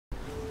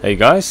Hey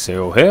guys,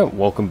 Cyril here.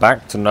 Welcome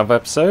back to another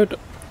episode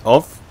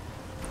of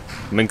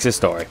Minx's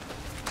Story.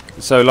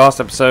 So last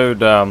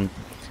episode,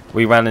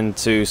 we ran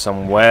into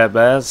some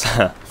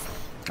werebears.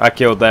 I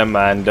killed them,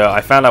 and I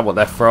found out what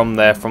they're from.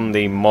 They're from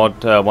the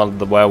mod, one of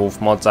the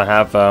werewolf mods I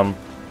have.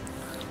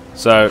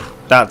 So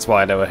that's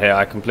why they were here.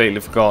 I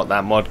completely forgot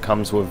that mod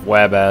comes with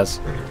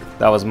werebears.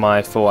 That was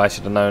my fault. I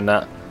should have known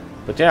that.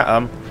 But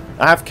yeah,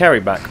 I have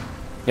Kerry back.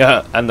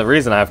 Yeah, and the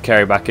reason I have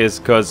Kerry back is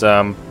because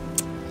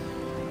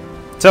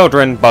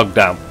Teldrin bugged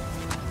out.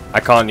 I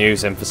can't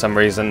use him for some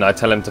reason. I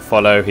tell him to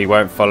follow, he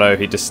won't follow,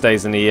 he just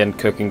stays in the inn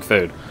cooking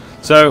food.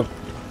 So,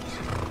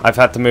 I've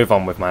had to move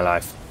on with my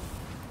life.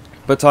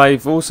 But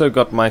I've also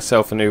got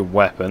myself a new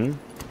weapon.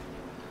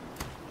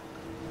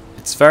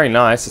 It's very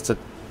nice, it's a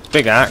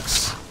big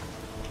axe.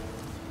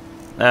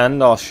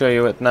 And I'll show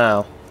you it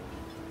now.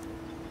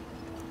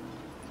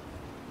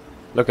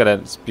 Look at it,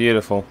 it's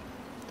beautiful.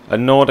 A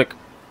Nordic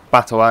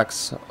battle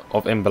axe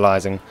of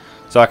immobilizing.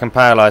 So I can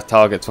paralyze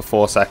targets for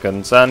 4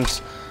 seconds, and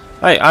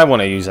hey, I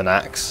want to use an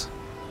axe.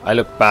 I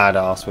look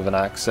badass with an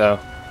axe, so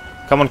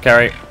come on,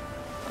 Kerry.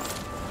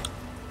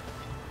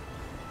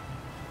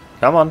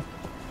 Come on.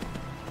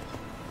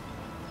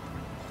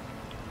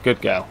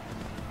 Good girl.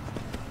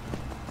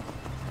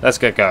 Let's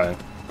get going.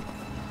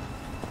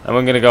 And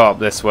we're going to go up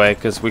this way,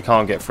 because we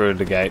can't get through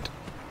the gate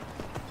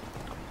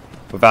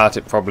without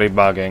it probably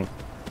bugging.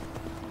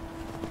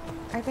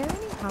 Are there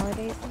any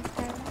holidays in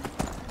Skyrim?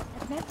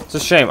 It's a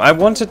shame. I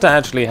wanted to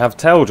actually have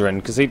Teldrin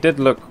because he did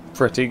look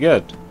pretty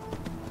good.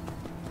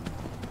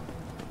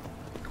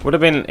 Would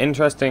have been an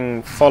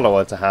interesting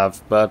follower to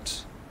have,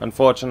 but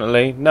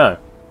unfortunately, no.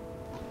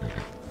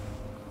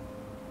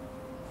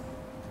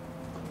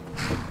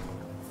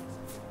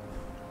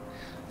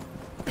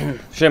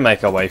 Should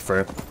make our way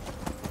through.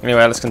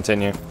 Anyway, let's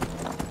continue.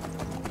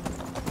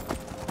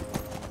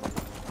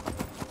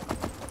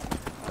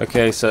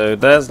 Okay, so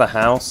there's the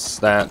house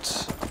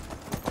that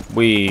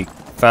we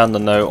found the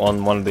note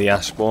on one of the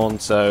Ashbourne,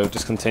 so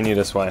just continue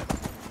this way.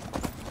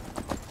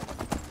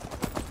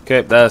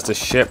 Okay, there's the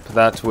ship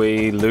that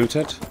we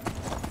looted.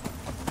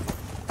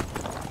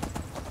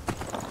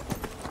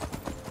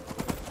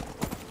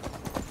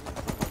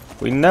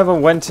 We never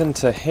went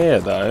into here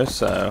though,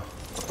 so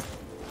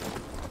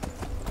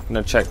I'm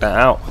gonna check that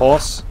out.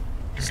 Horse,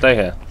 stay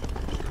here.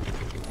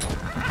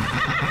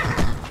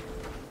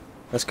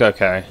 Let's go,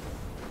 Kerry.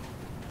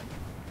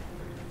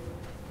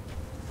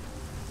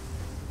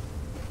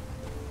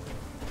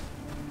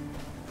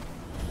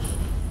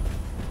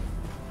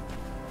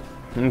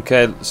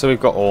 Okay, so we've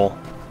got ore.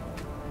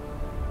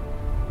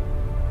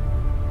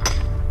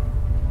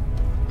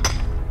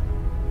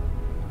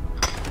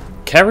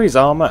 Kerry's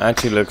armor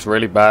actually looks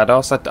really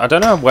badass. I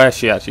don't know where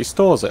she actually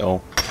stores it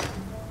all.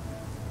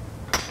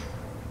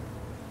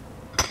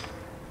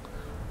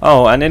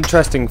 Oh, an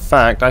interesting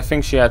fact, I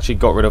think she actually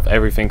got rid of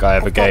everything I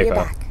ever gave her.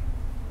 Back.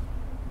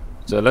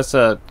 So let's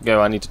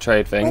go. I need to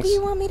trade things. What do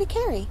you want me to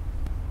carry?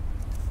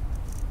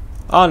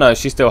 Oh no,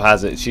 she still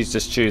has it. She's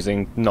just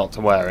choosing not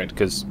to wear it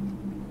because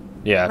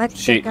yeah,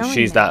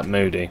 she's that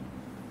moody.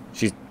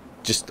 She's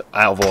just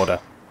out of order.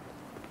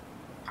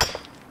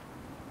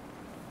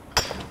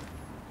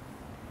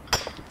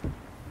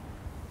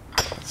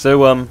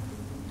 So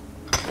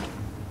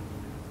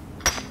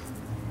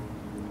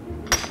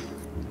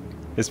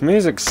this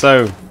music's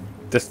so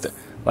just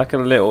like a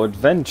little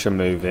adventure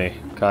movie,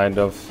 kind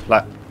of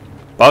like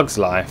Bug's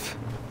Life.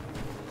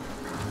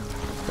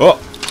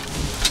 Oh.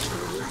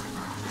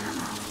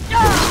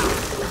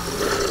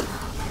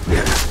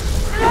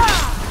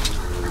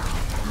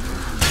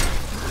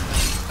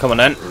 Come on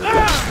then.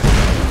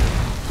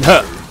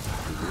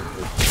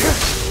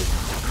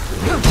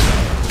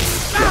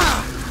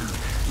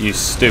 You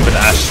stupid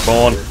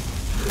Ashbourne.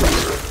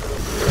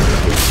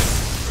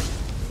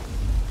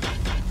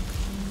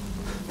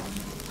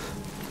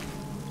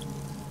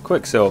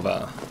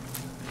 Quicksilver.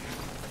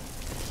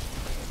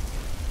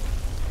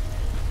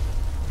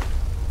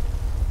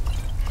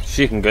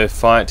 She can go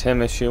fight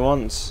him if she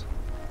wants.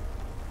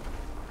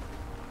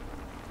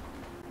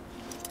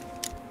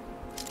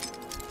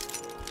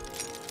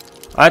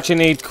 I actually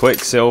need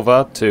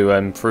Quicksilver to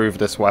improve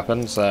this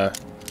weapon, so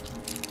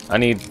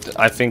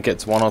I think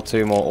it's 1 or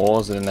 2 more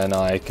ores and then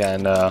I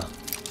can, God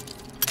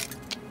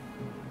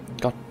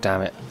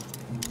damn it.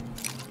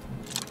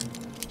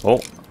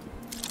 Oh.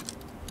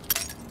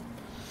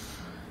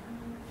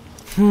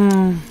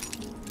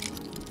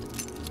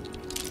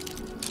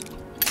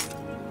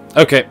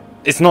 Okay,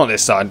 it's not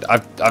this side,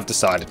 I've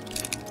decided.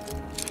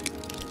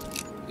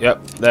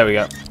 Yep, there we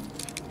go.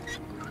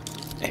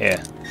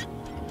 Here.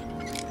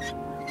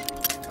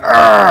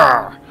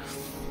 Arrgh!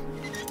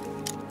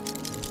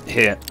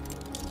 Here.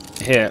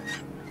 Here.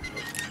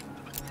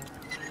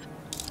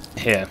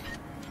 Here.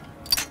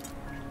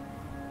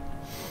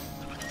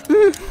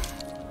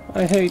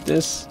 I hate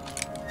this.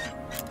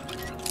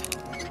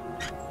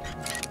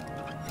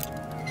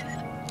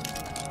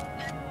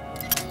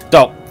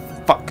 Oh,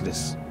 fuck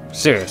this.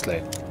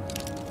 Seriously.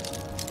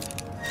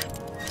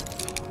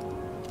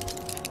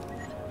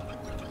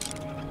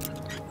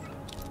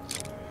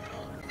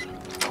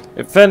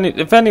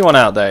 If anyone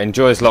out there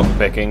enjoys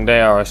lockpicking, they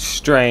are a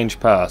strange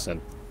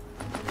person.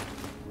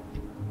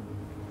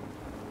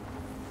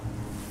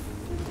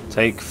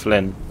 Take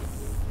Flynn.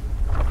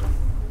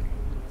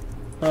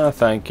 Oh,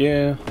 thank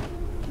you.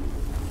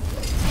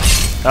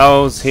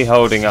 How's he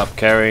holding up,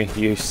 Kerry?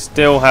 You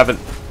still haven't...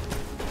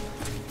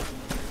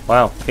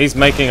 Wow, he's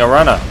making a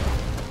runner.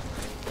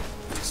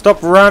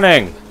 Stop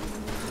running!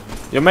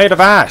 You're made of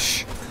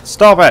ash!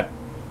 Stop it!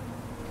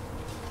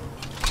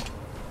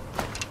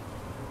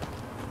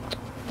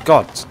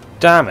 God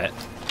damn it.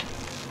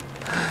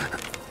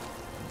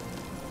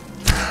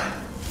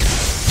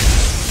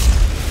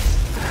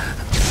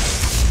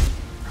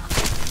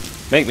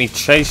 Make me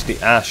chase the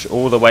ash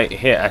all the way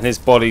here and his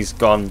body's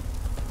gone.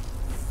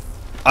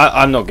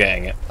 I'm not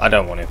getting it. I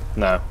don't want him.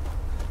 No.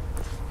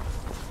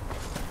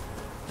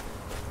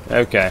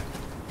 Okay.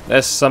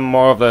 There's some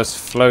more of those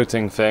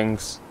floating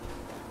things.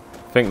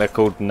 I think they're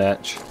called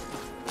netch.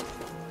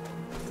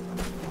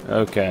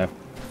 Okay.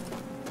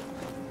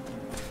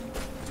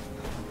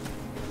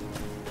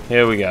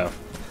 Here we go.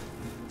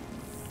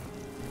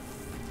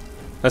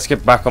 Let's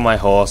get back on my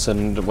horse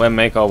and we'll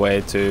make our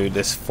way to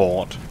this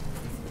fort.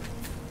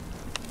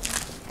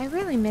 I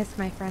really miss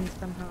my friends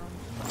from home.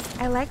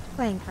 I liked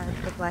playing cards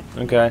with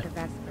Lexi Okay. after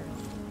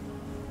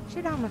Vespers.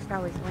 She'd almost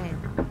always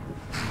win.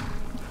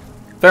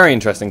 Very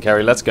interesting,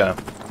 Kerry. Let's go.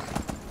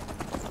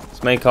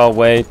 Let's make our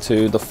way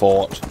to the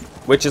fort,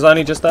 which is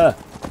only just there.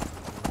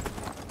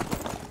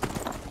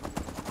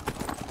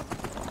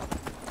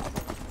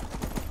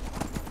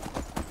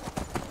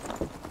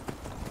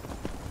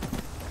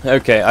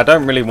 Okay, I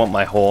don't really want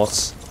my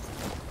horse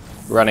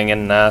running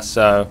in there,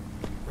 so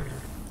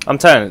I'm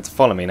telling it to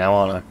follow me now,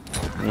 aren't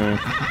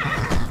I?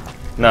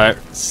 No,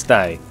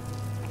 stay.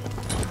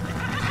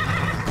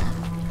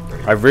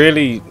 I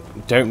really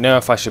don't know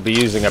if I should be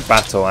using a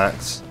battle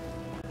axe.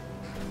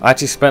 I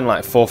actually spent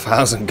like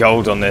 4,000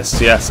 gold on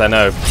this. Yes, I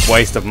know,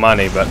 waste of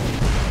money, but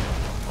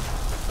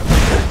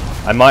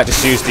I might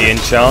just use the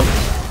enchant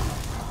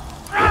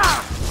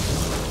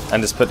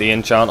and just put the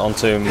enchant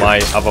onto my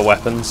other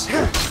weapons.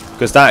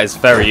 Because that is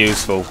very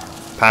useful,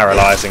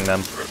 paralysing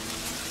them.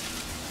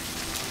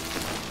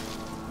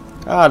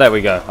 Ah, there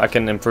we go. I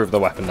can improve the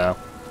weapon now.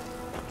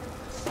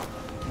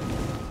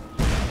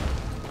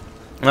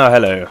 Oh,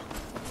 hello.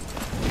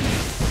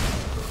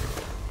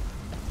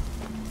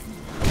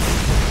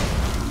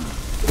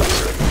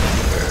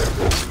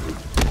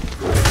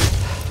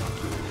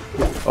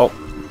 Oh.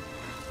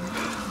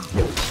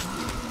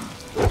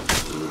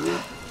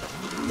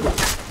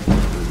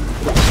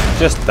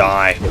 Just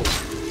die.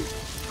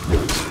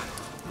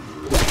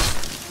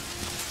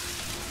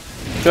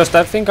 Just,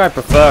 I think I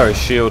prefer a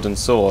shield and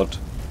sword.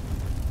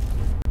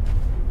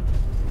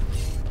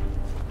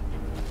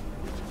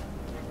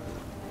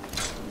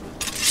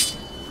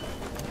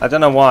 I don't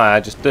know why,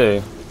 I just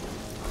do.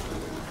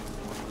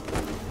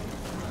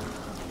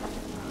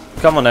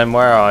 Come on then,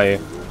 where are you?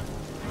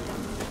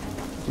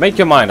 Make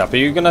your mind up. Are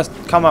you gonna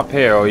come up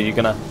here or are you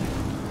gonna...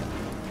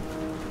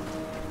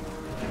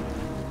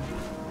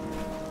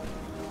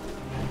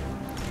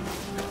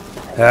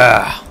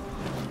 Ah.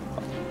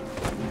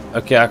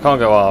 Okay, I can't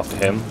go after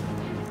him.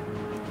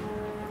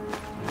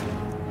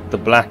 The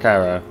black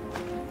arrow.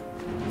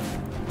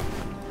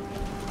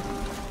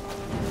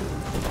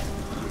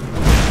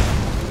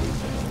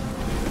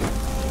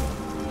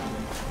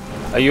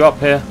 Are you up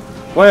here?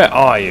 Where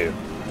are you?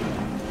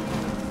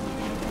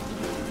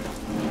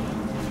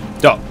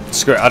 Oh,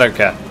 screw it, I don't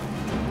care.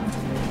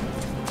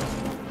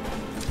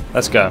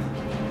 Let's go.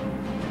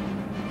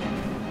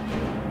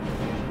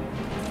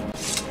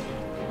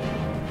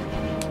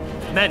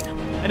 Men,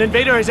 an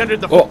invader has entered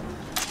the fort.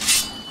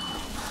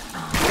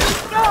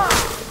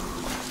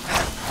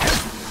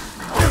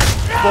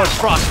 Lord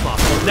Frostfall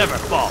will never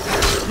fall.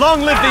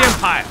 Long live the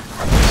Empire!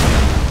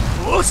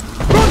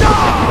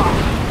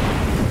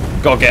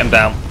 Gotta get him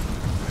down.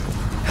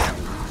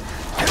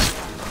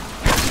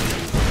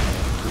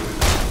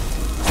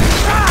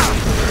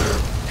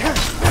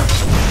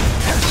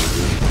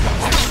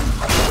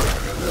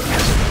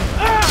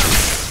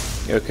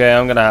 Okay,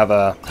 I'm gonna have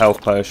a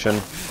health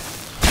potion.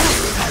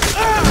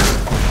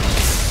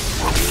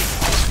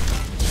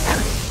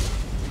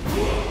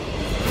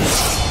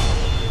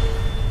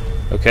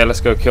 Okay,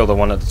 let's go kill the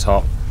one at the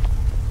top.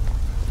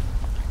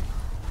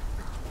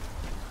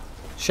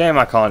 Shame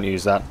I can't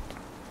use that.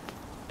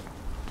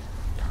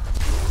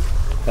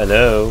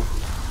 Hello.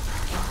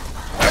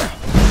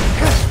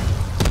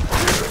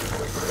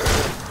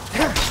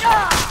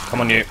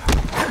 Come on, you.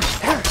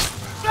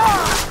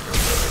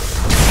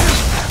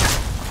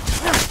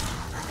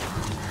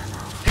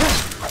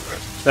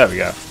 There we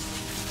go.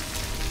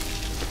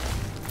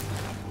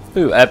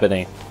 Ooh,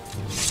 ebony.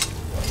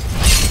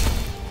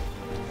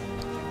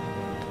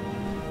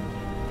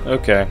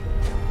 Okay.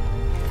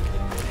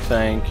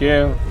 Thank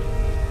you.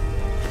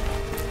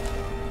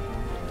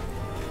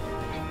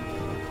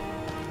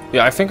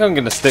 Yeah, I think I'm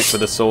going to stick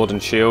with the sword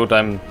and shield.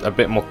 I'm a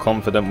bit more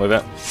confident with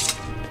it.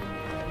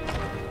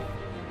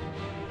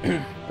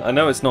 I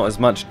know it's not as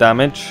much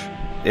damage,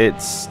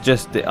 It's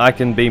just I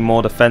can be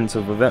more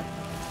defensive with it.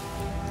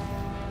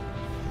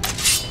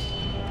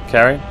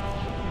 Carry?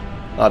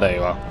 Oh, there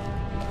you are.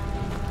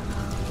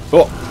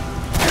 Oh!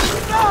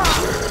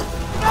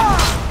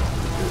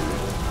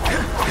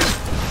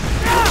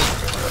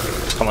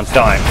 Come on,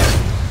 die.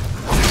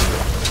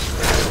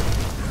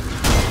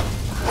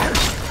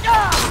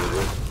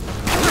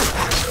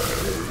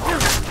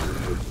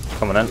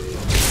 Come on in.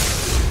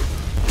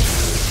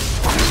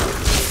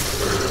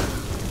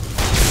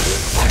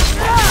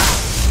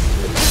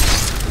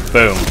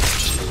 Boom.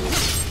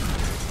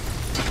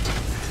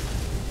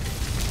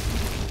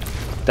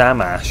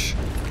 Damn Ash.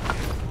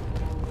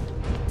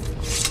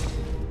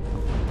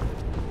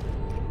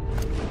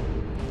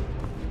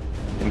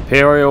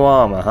 Imperial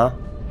armor, huh?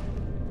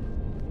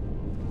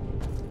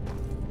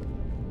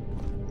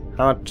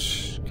 How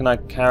much can I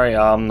carry?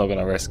 Oh, I'm not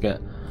gonna risk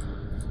it.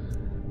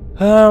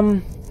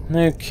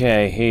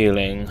 Okay,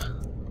 healing.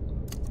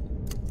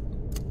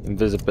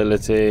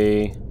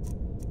 Invisibility.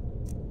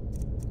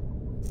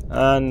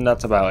 And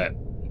that's about it.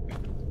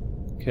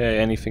 Okay,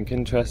 anything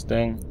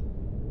interesting?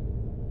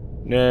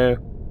 No.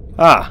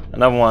 Ah,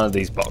 another one of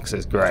these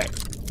boxes. Great.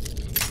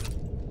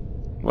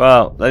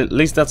 Well, at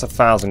least that's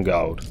 1,000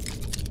 gold.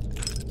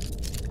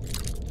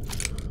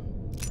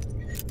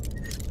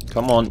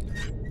 Come on.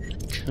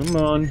 Come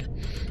on.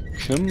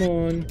 Come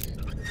on.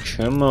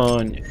 Come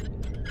on.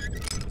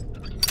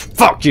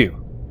 Fuck you!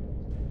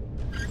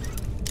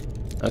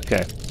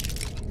 Okay.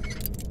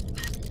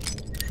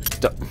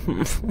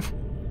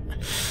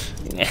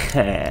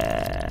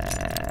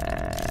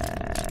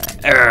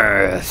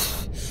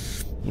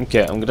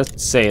 Okay, I'm gonna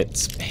say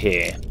it's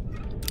here.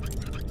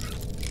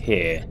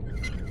 Here.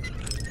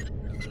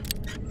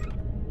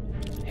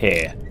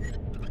 Here.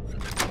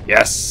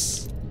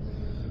 Yes!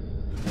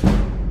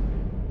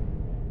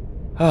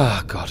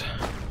 Ah, God.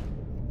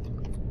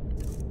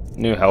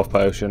 New health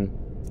potion.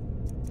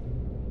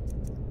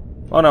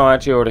 Oh no, I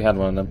actually already had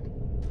one of them.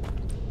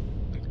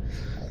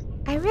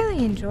 I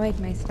really enjoyed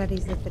my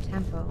studies at the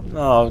temple.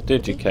 Oh,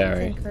 did you,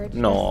 Carrie?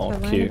 No, to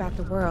cute. learn about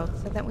the world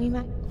so that we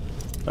might.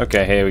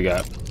 Okay, here we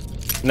go.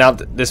 Now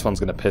this one's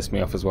gonna piss me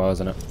off as well,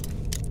 isn't it?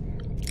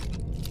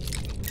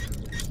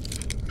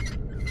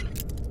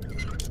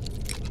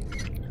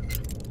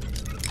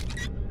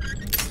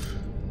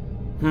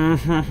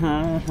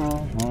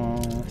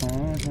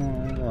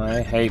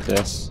 I hate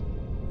this.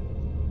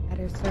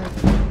 Better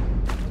served.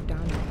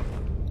 Done.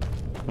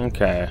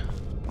 Okay.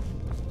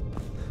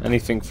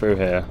 Anything through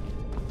here?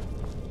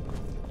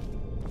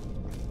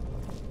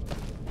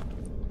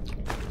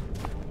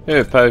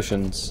 Ooh,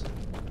 potions.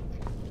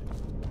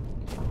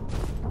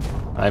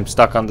 I'm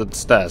stuck under the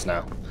stairs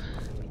now.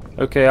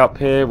 Okay, up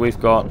here we've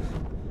got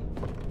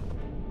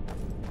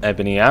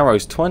ebony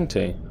arrows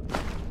 20.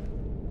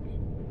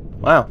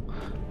 Wow.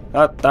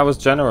 That was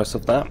generous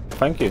of that.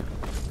 Thank you.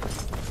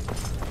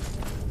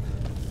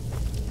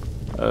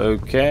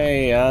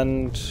 Okay,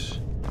 and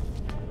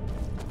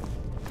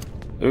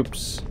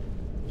oops.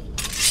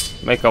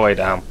 Make our way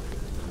down.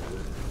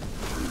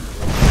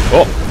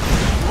 Oh!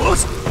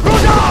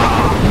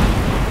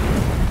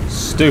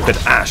 Stupid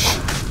Ash.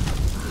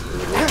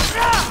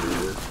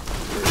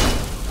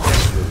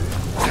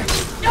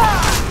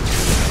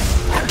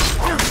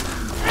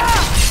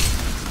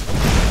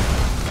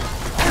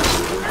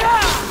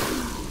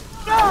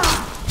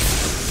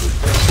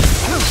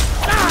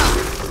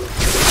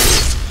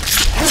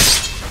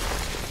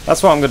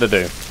 That's what I'm going to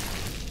do.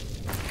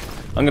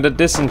 I'm going to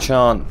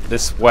disenchant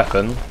this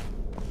weapon,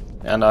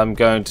 and I'm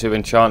going to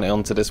enchant it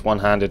onto this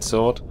one-handed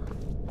sword.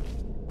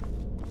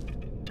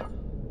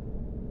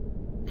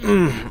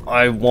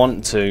 I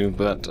want to,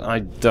 but I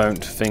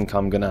don't think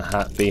I'm going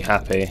to be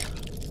happy.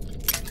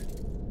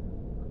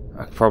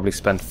 I could probably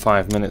spend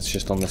 5 minutes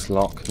just on this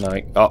lock. No,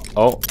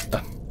 oh.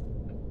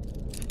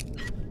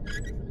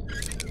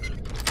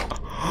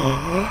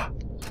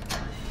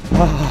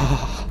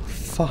 Ah,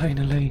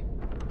 finally.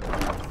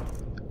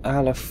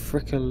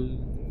 Alafrickle,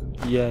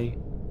 yay.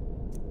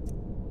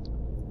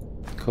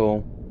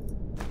 Cool.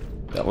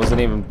 That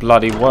wasn't even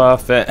bloody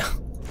worth it.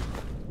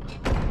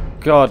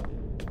 God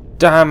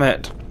damn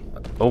it.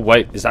 Oh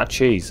wait, is that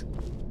cheese?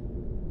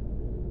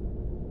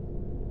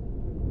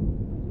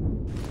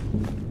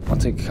 I'll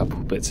take a couple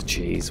bits of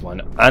cheese, why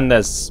not? And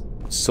there's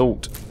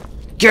salt.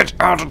 Get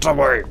out of the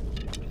way!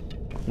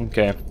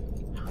 Okay.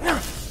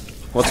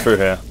 What's through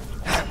here?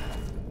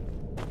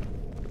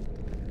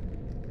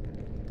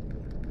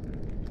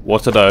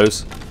 What are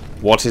those?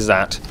 What is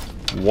that?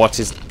 What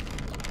is...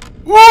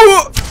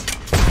 Whoa!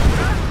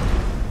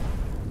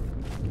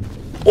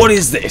 What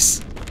is this?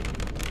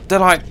 They're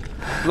like...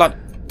 blood...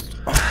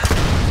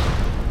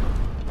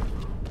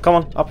 Come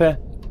on, up here.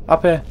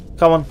 Up here.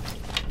 Come on.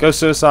 Go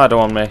suicidal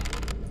on me.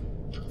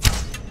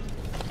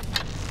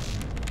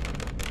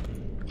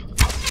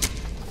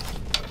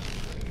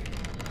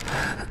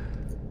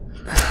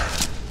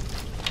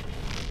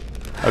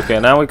 Okay,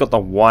 now we've got the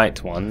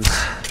white ones.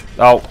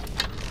 Oh.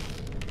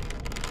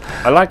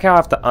 I like how I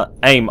have to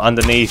aim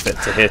underneath it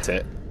to hit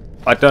it.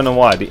 I don't know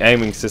why, the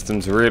aiming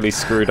system's really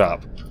screwed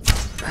up.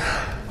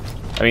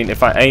 I mean,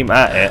 if I aim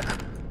at it,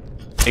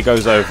 it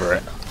goes over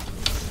it.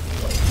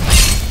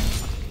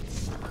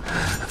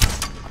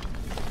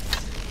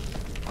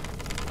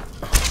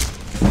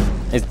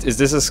 Is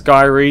this a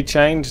Skyrim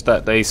change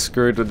that they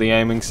screwed with the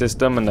aiming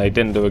system and they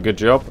didn't do a good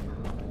job?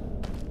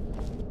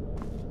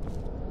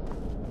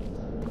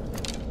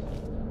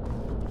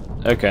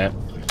 Okay.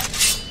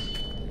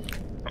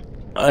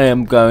 I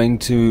am going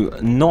to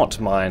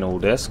not mine all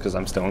this because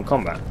I'm still in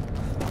combat.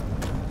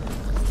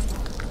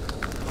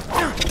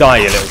 Die,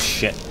 you little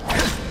shit.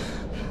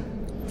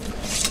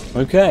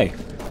 Okay.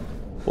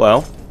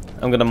 Well,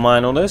 I'm going to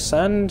mine all this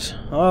and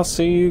I'll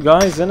see you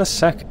guys in a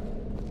second.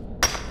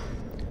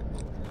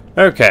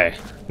 Okay,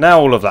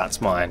 now all of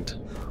that's mined.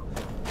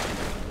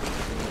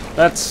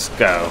 Let's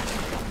go.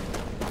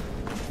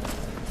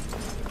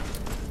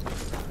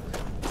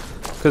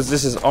 Because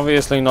this is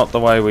obviously not the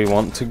way we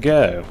want to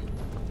go.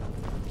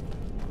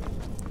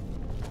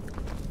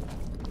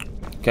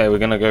 Okay, we're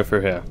gonna go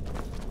through here.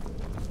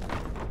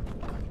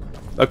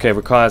 Okay,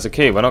 requires a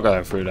key. We're not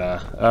going through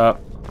there.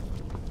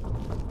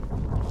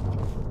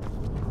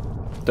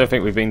 Don't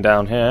think we've been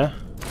down here.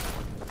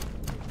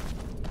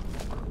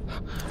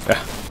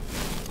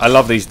 I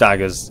love these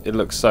daggers. It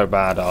looks so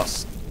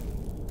badass.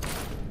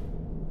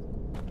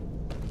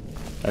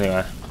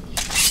 Anyway.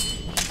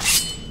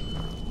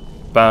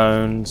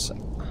 Bones.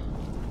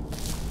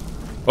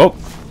 Oh!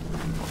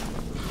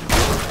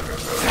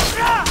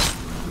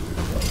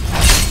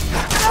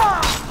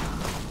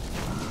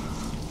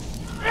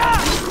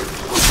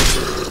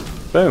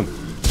 Boom.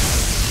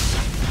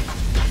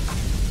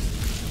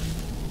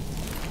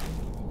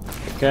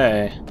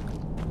 Okay.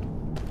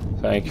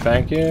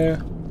 Thank you.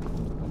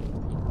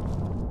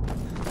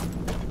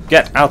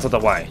 Get out of the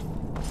way.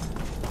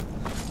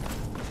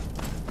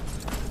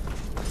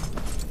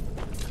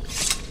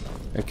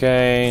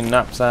 Okay,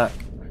 knapsack.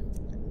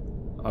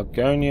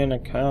 Argonian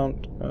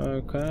account.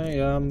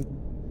 Okay,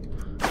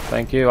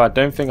 thank you. I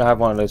don't think I have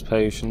one of those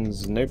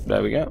potions. Nope,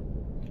 there we go.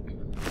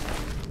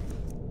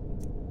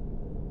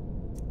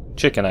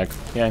 Chicken egg,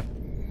 yeah.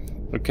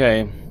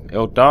 Okay,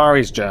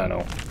 Ildari's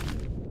journal.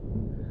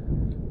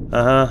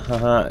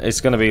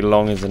 It's gonna be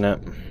long, isn't it?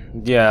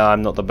 Yeah,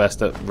 I'm not the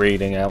best at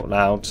reading out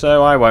loud,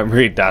 so I won't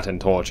read that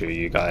and torture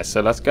you guys,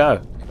 so let's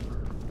go.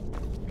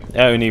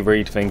 I only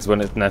read things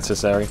when it's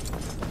necessary.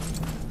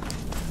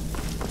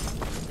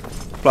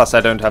 Plus,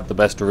 I don't have the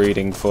best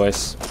reading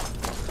voice.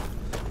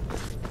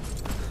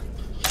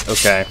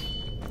 Okay.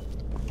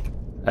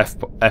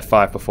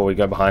 F5 before we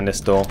go behind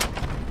this door.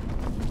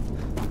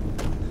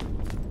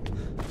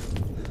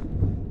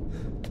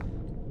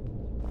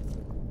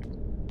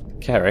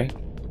 Kerry?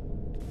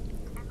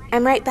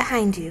 I'm right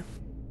behind you.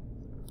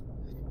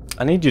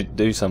 I need you to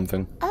do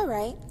something.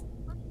 Alright.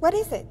 What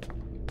is it?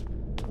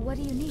 What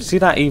do you need? See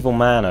that evil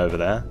man over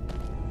there?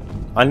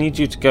 I need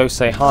you to go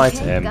say hi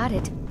to him. Got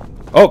it.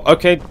 Oh,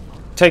 okay.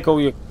 Take all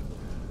your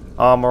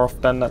armor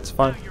off then, that's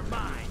fine.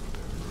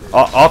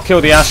 I'll kill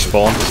the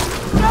Ashborn.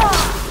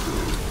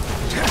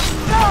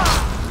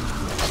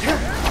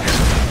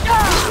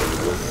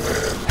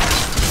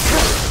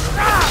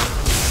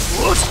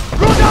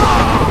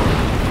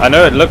 I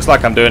know it looks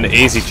like I'm doing an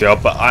easy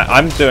job, but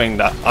I'm doing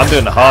the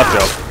hard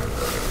job.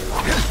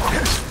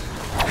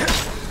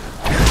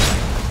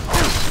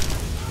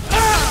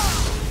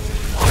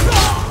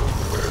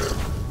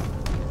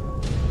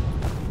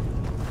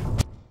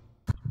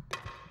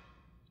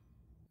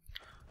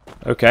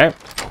 Okay,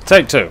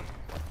 take two.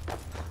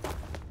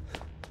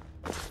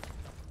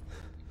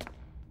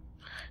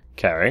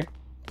 Carrie.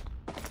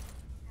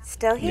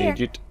 Still here. Need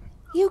you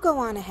You go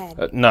on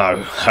ahead.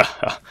 no.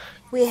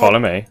 Follow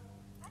me.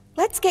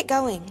 Let's get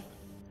going.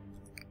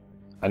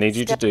 I need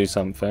you to do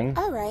something.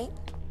 Alright.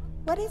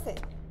 What is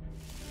it?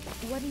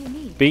 What do you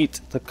need?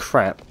 Beat the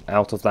crap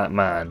out of that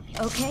man.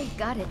 Okay,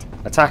 got it.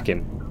 Attack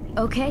him.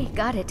 Okay,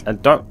 got it.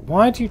 And don't...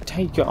 Why do you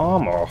take your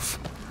armor off?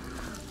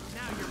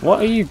 What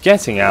are you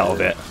getting out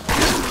of it?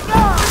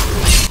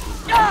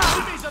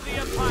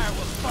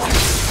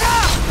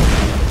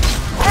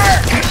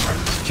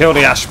 Kill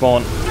the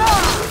Ashborn.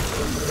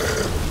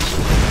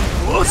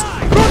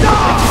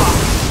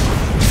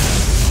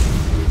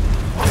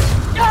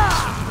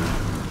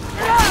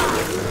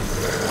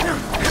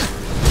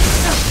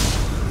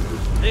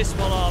 This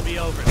will all be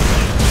over.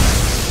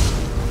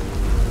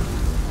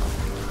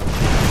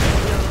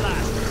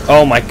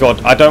 Oh my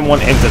god, I don't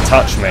want him to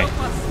touch me.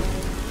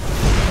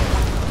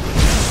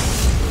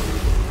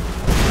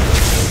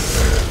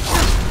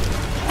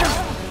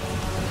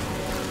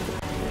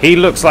 He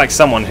looks like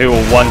someone who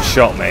will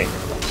one-shot me.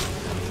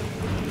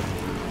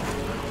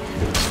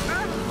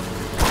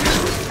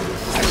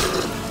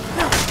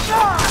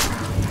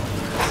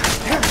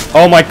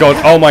 Oh my god,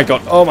 oh my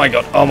god, oh my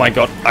god, oh my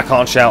god. I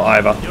can't shout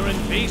either. Your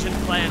invasion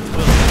plans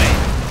will fail.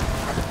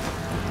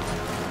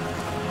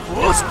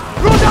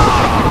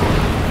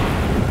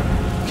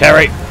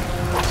 Kerry.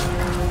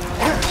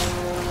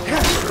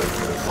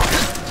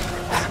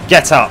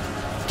 Get up.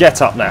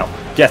 Get up now.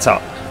 Get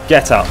up.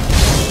 Get up.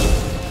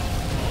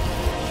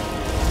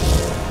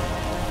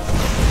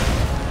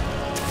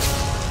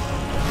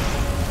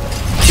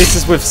 This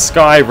is with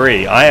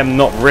Skyrim. I am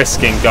not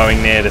risking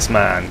going near this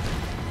man.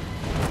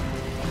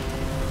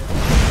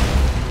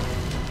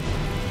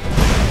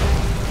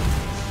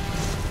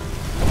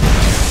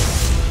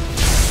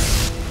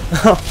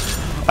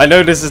 I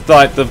know this is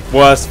like the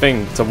worst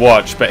thing to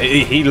watch, but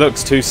he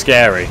looks too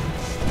scary.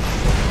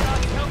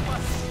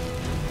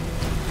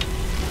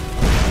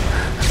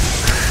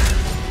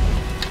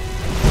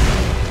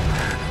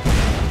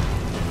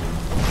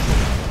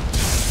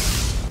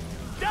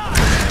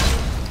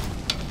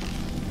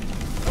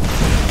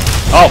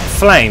 Oh,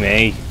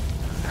 flamey!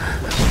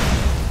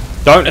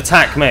 Don't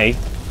attack me.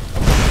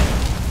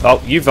 Oh,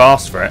 you've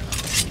asked for it.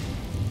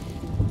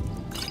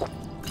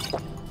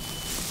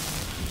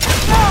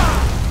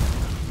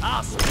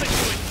 I'll split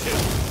you in two.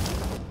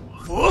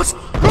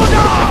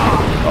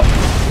 Oh.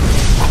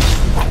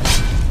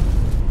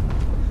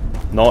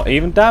 Not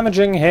even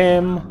damaging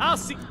him. I'll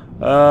see.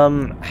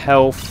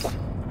 Health.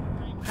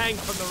 Hang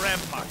from the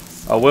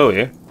ramparts. Oh, will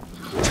you?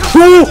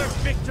 Another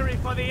victory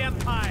for the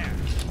Empire.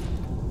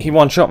 He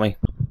one-shot me.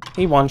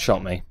 He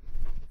one-shot me.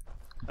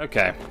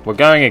 Okay, we're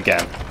going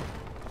again.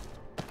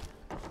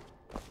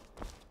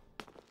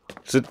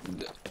 So,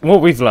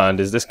 what we've learned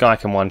is this guy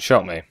can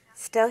one-shot me.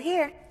 Still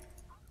here.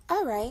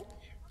 All right.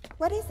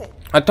 What is it?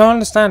 I don't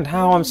understand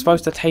how I'm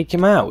supposed to take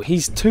him out.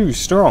 He's too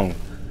strong.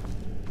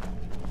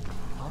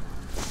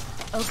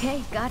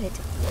 Okay, got it.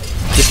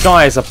 This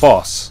guy is a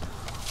boss.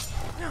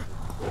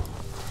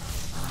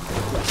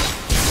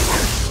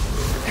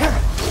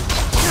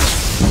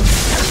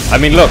 I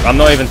mean, look, I'm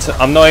not even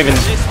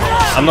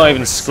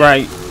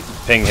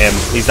scraping him.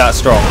 He's that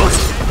strong.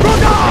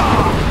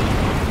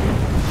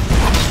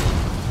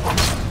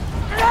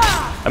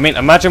 I mean,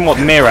 imagine what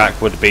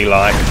Mirak would be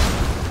like.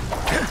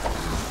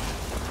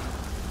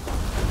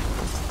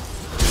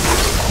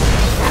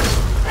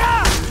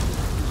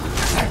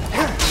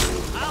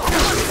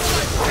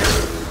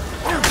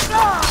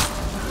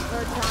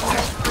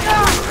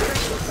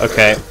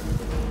 Okay.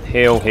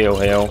 Heal, heal,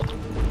 heal.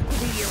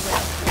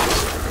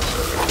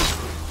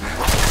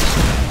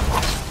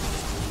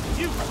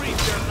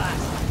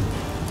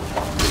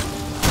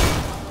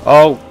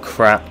 Oh,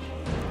 crap.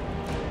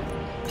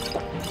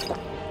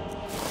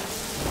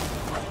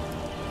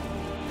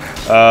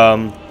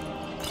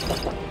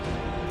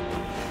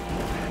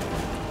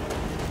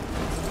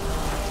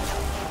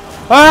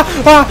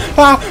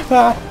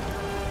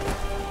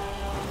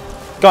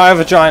 Guy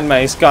with a giant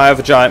mace, guy with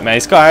a giant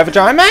mace, guy with a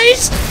giant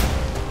mace!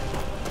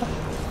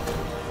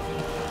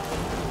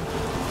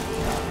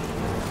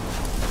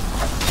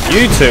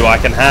 You two I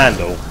can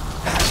handle.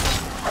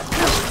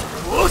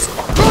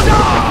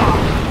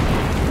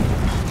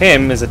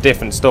 Him is a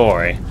different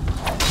story.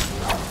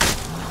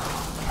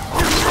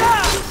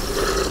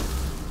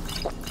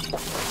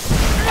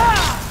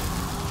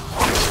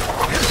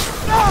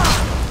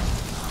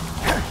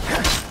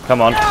 Come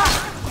on.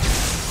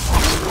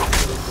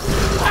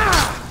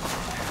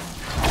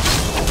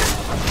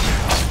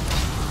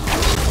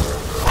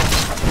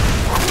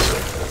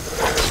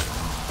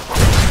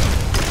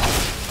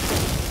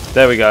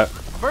 There we go.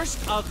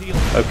 First, I'll deal.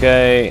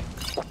 Okay.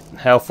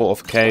 Health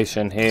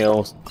fortification,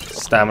 heal,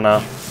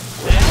 stamina.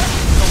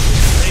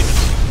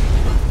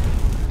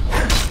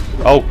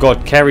 Oh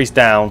god, Kerry's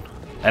down,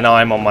 and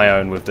I'm on my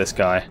own with this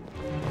guy.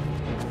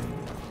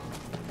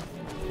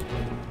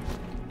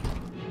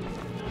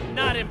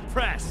 Not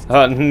impressed.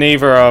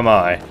 Neither am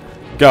I.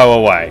 Go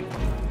away.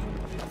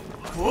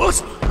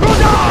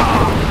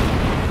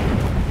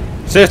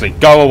 Seriously,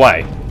 go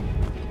away.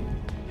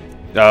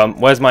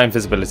 Where's my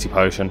invisibility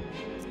potion?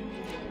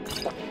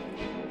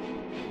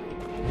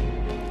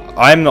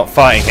 I'm not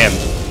fighting him.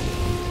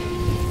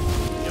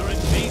 Your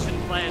invasion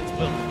plans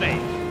will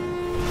fail.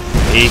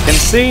 He can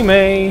see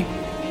me.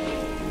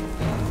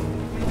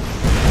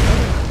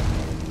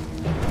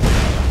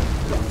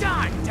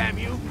 Die, damn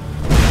you!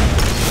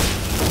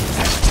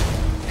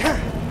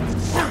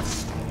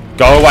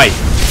 Go away.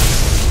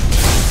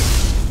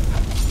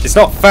 It's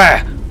not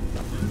fair.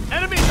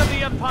 Enemies of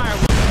the Empire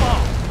will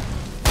fall.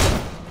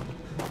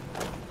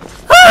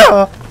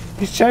 Ah!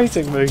 He's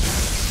chasing me.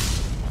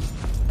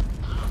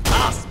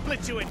 I'll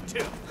split you in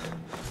two.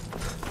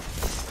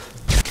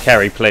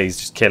 Kerry, please,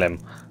 just kill him.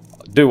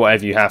 Do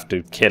whatever you have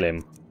to, kill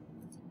him.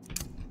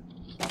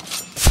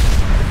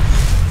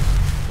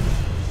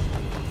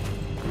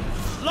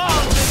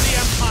 Long live the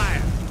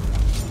Empire!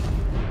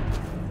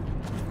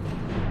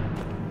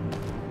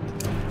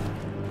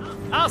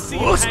 I'll see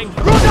you hanged.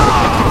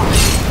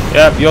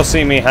 Yep, you'll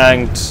see me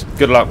hanged.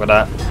 Good luck with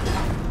that.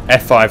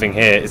 F5ing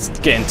here, it's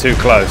getting too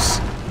close.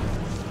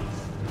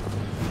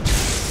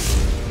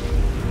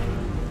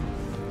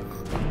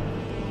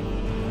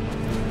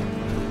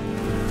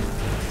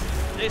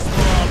 This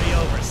will all be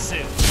over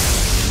soon.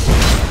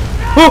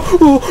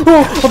 Oh,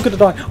 I'm gonna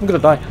die, I'm gonna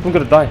die, I'm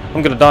gonna die,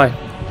 I'm gonna die.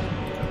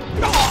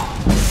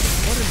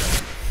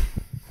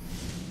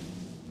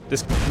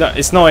 No,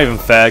 it's not even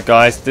fair,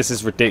 guys. This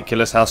is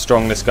ridiculous how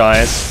strong this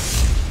guy is.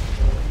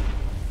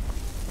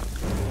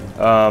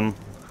 I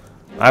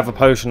have a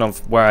potion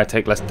of where I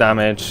take less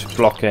damage,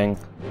 blocking.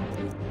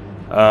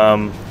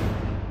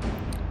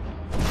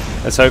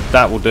 Let's hope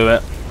that will do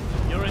it.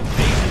 Your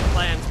invasion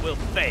plans will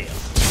fail.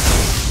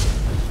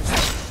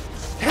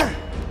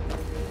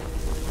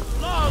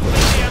 Long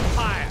live the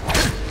Empire!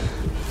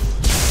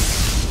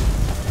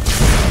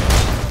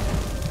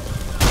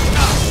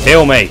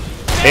 Heal me!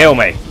 Heal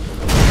me!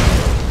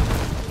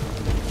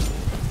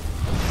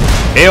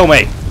 Heal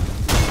me!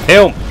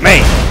 Heal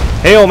me!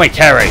 Heal me,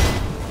 Kerry!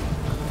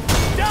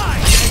 Die!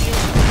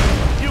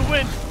 You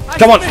win!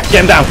 Come on, get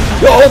him down!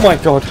 Oh my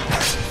god!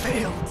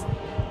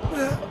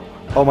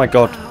 Oh my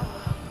god.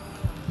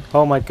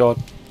 Oh my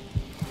god.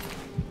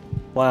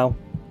 Wow.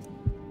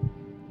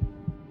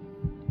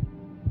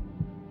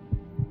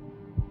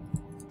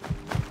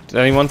 Did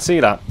anyone see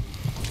that?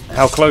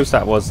 How close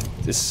that was?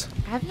 This.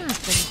 I've not been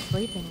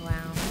sleeping well.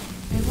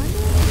 I wonder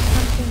if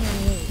it's something I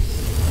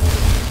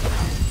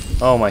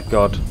ate. Oh my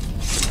god.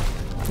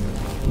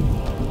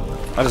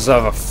 I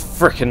deserve a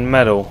frickin'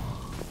 medal.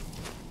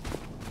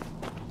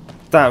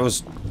 That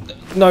was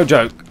no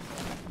joke.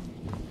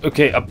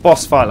 Okay, a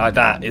boss fight like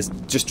that is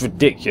just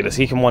ridiculous.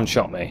 He can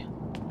one-shot me.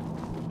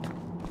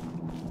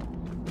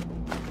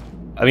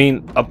 I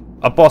mean,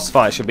 a boss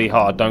fight should be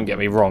hard, don't get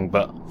me wrong,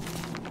 but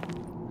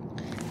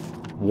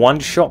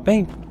one-shot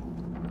me?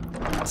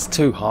 That's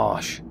too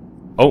harsh.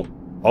 Oh.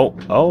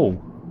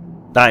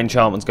 That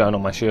enchantment's going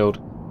on my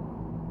shield.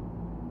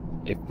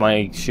 If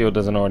my shield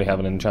doesn't already have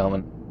an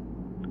enchantment.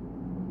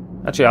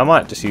 Actually, I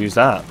might just use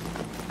that.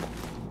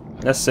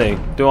 Let's see.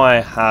 Do I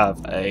have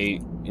a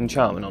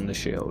enchantment on the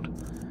shield?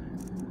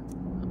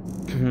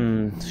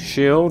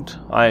 Shield.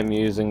 I am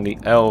using the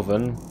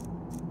Elven.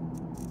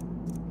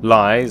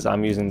 Lies.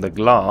 I'm using the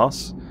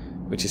glass,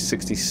 which is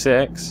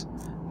 66.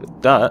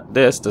 But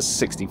this does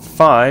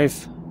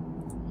 65.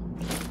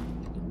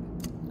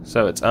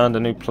 So it's earned a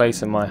new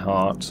place in my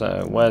heart.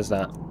 So where's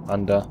that?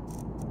 Under.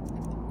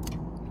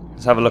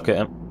 Let's have a look at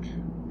it.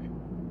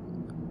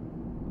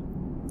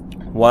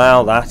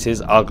 Wow, that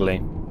is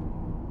ugly.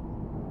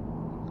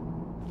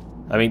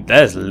 I mean,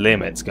 there's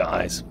limits,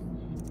 guys.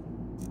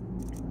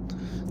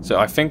 So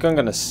I think I'm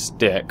going to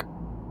stick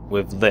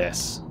with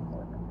this.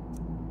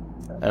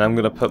 And I'm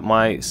going to put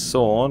my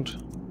sword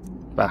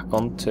back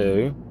on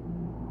 2.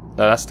 No,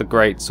 that's the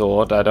great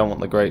sword. I don't want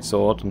the great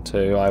sword on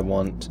 2. I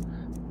want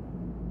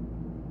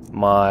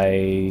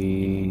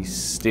my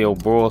steel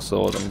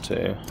broadsword on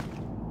 2.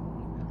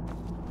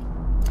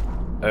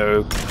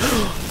 Oh.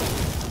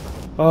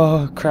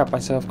 Oh, crap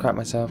myself.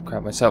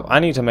 I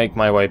need to make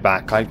my way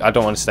back. I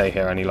don't want to stay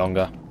here any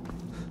longer.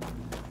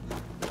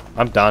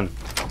 I'm done.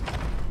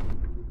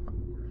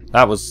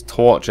 That was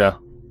torture.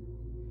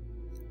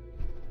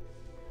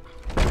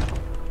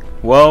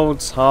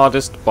 World's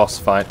hardest boss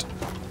fight.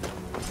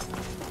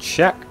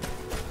 Check.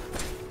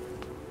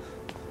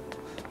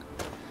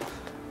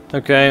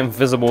 Okay,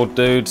 invisible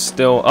dude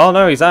still. Oh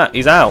no, he's out.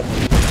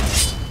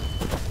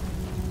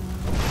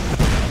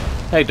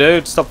 Hey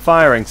dude, stop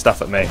firing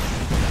stuff at me.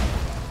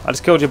 I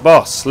just killed your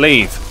boss.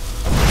 Leave.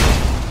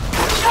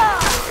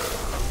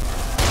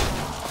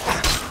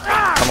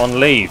 Come on,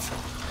 leave.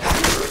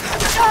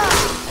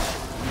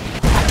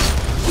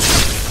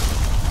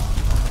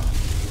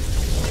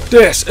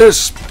 This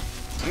is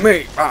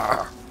me.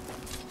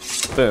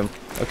 Boom.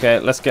 Okay,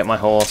 let's get my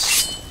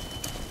horse.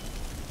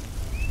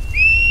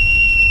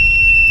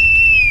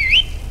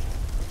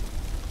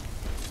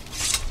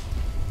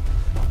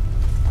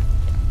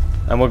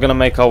 And we're going to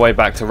make our way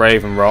back to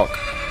Raven Rock.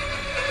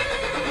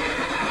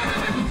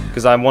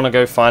 Because I want to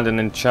go find an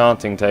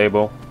enchanting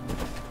table.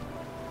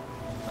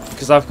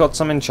 Because I've got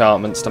some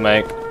enchantments to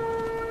make.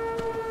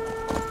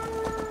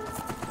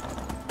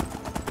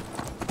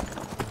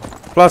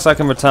 Plus I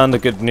can return the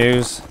good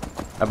news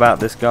about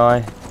this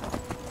guy.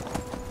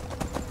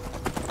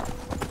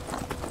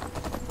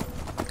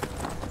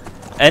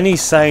 Any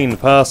sane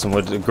person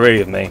would agree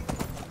with me.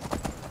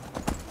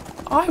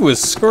 I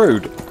was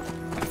screwed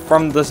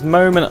from the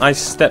moment I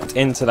stepped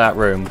into that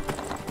room.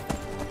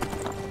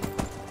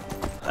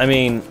 I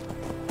mean,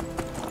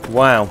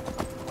 wow.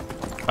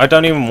 I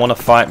don't even want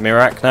to fight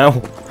Mirak now.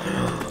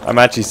 I'm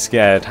actually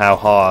scared how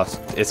hard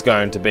it's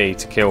going to be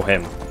to kill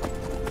him.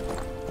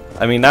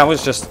 I mean, that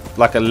was just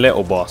like a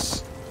little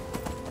boss.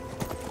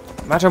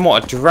 Imagine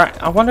what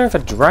I wonder if a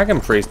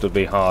dragon priest would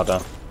be harder.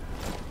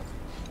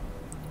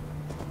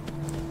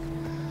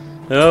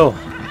 Oh.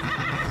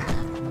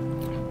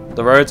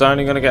 The roads are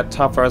only going to get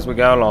tougher as we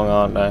go along,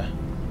 aren't they?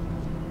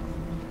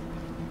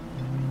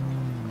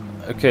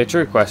 Okay,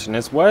 true question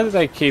is, where do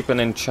they keep an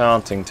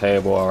enchanting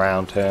table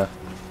around here?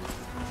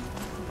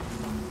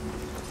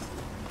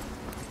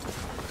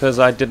 Because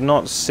I did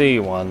not see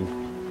one.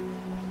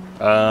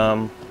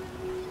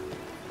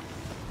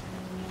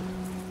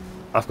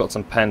 I've got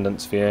some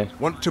pendants for you.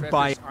 Want to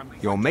buy?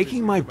 You're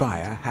making my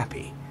buyer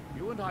happy.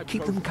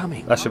 Keep them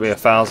coming. That should be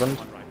 1,000.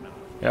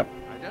 Yep.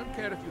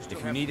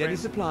 If you need any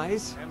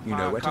supplies, you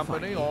know where to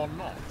find me.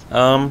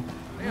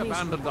 They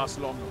abandoned us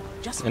long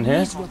ago. In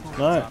here?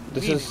 No,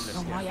 this is...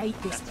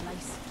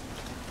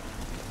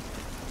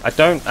 I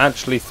don't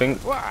actually think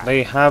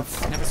they have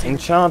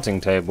enchanting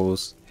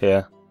tables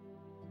here.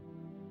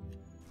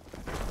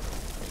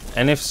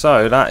 And if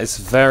so, that is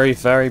very,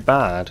 very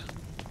bad.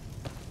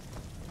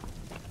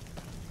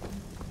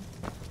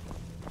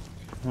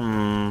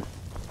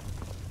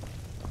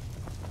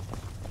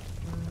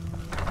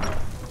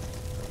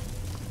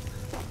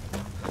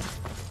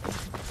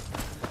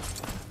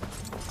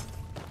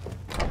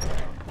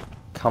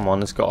 Come on,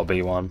 there's got to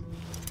be one.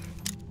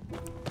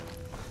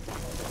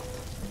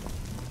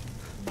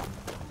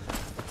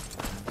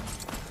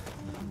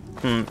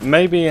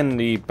 Maybe in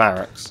the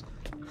barracks.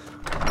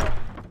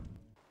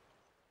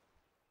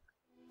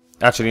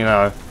 Actually,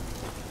 no.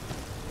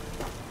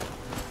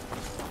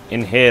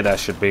 In here there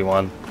should be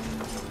one.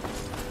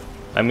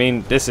 I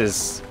mean, this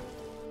is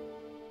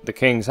the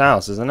king's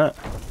house, isn't it?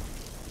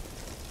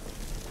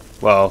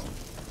 Well,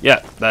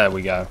 yeah, there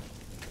we go.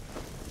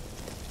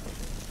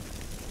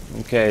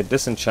 Okay,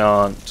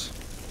 disenchant.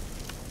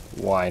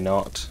 Why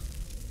not?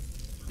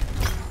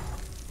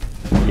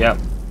 Yep.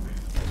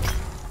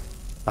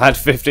 I had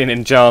 15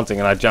 enchanting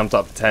and I jumped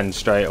up 10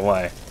 straight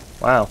away.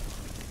 Wow.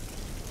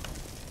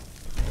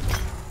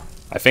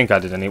 I think I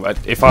did anyway.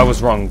 If I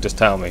was wrong, just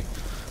tell me.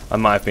 I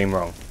might have been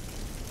wrong.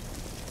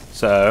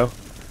 So,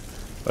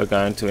 we're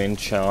going to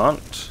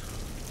enchant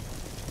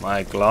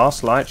my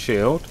glass light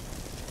shield.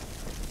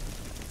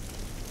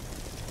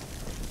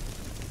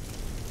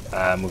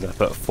 And we're going to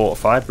put a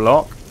fortified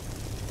block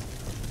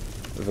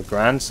with a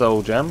grand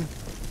soul gem.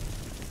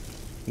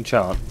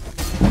 Enchant.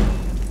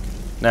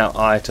 Now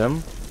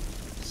item.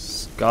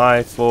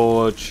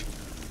 Skyforge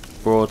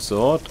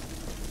broadsword.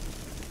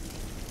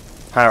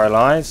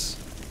 Paralyze.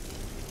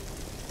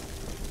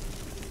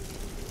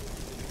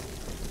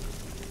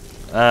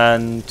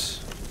 And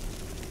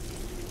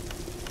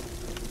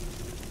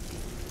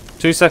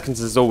 2 seconds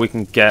is all we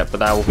can get,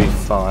 but that will be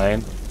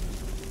fine.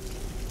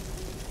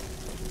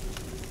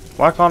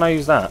 Why can't I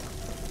use that?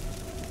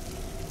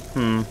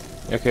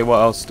 Okay, what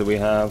else do we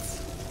have?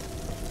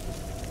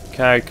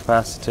 Carry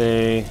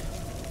capacity.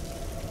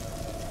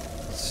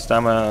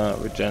 Stamina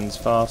regens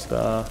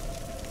faster.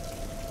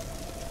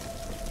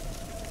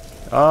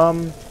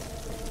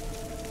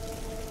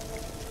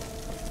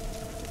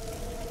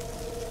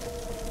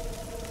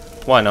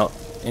 Why not?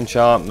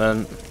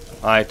 Enchantment,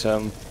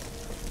 item.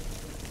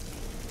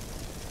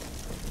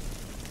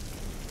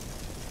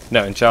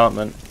 No,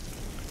 enchantment.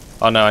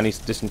 Oh no, I need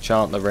to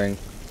disenchant the ring.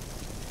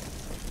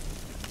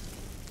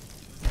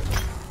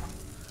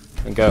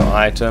 And go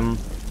item.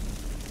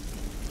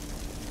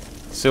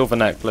 Silver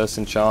necklace,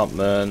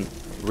 enchantment,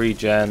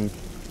 regen.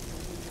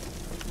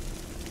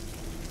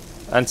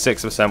 And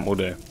 6% will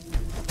do.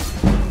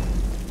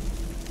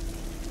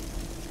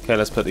 Okay,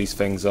 let's put these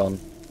things on.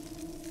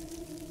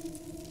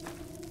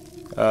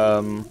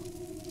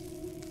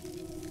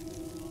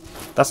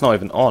 That's not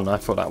even on. I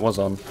thought that was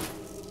on.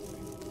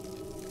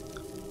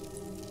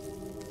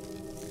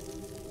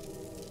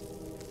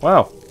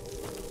 Wow.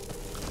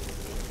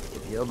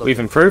 We've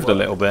improved a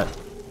little bit.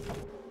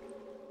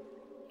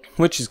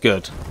 Which is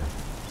good.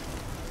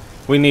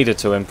 We needed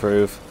to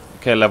improve.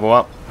 Okay, level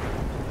up.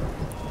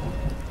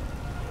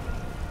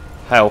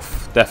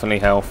 Health. Definitely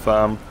health.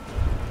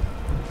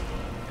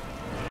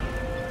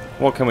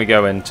 What can we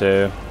go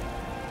into?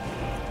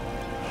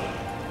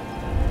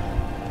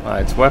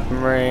 Right, it's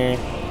weaponry.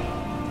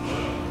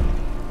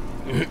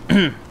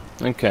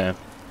 Okay.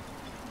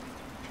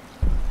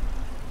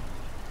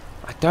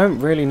 I don't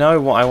really know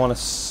what I want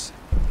to...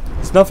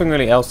 There's nothing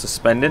really else to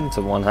spend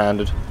into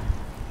one-handed.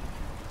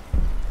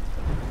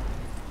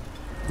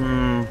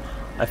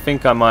 I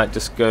think I might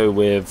just go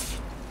with...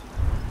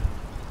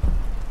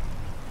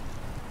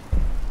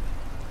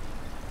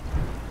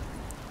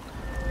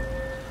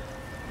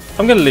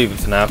 I'm going to leave it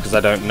for now because I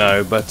don't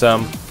know, but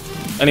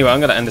anyway, I'm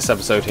going to end this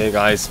episode here,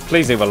 guys.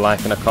 Please leave a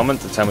like and a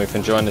comment to tell me if you're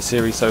enjoying the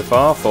series so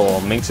far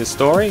for Minx's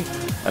story,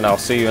 and I'll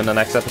see you in the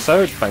next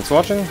episode. Thanks for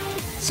watching.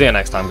 See you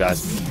next time,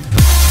 guys.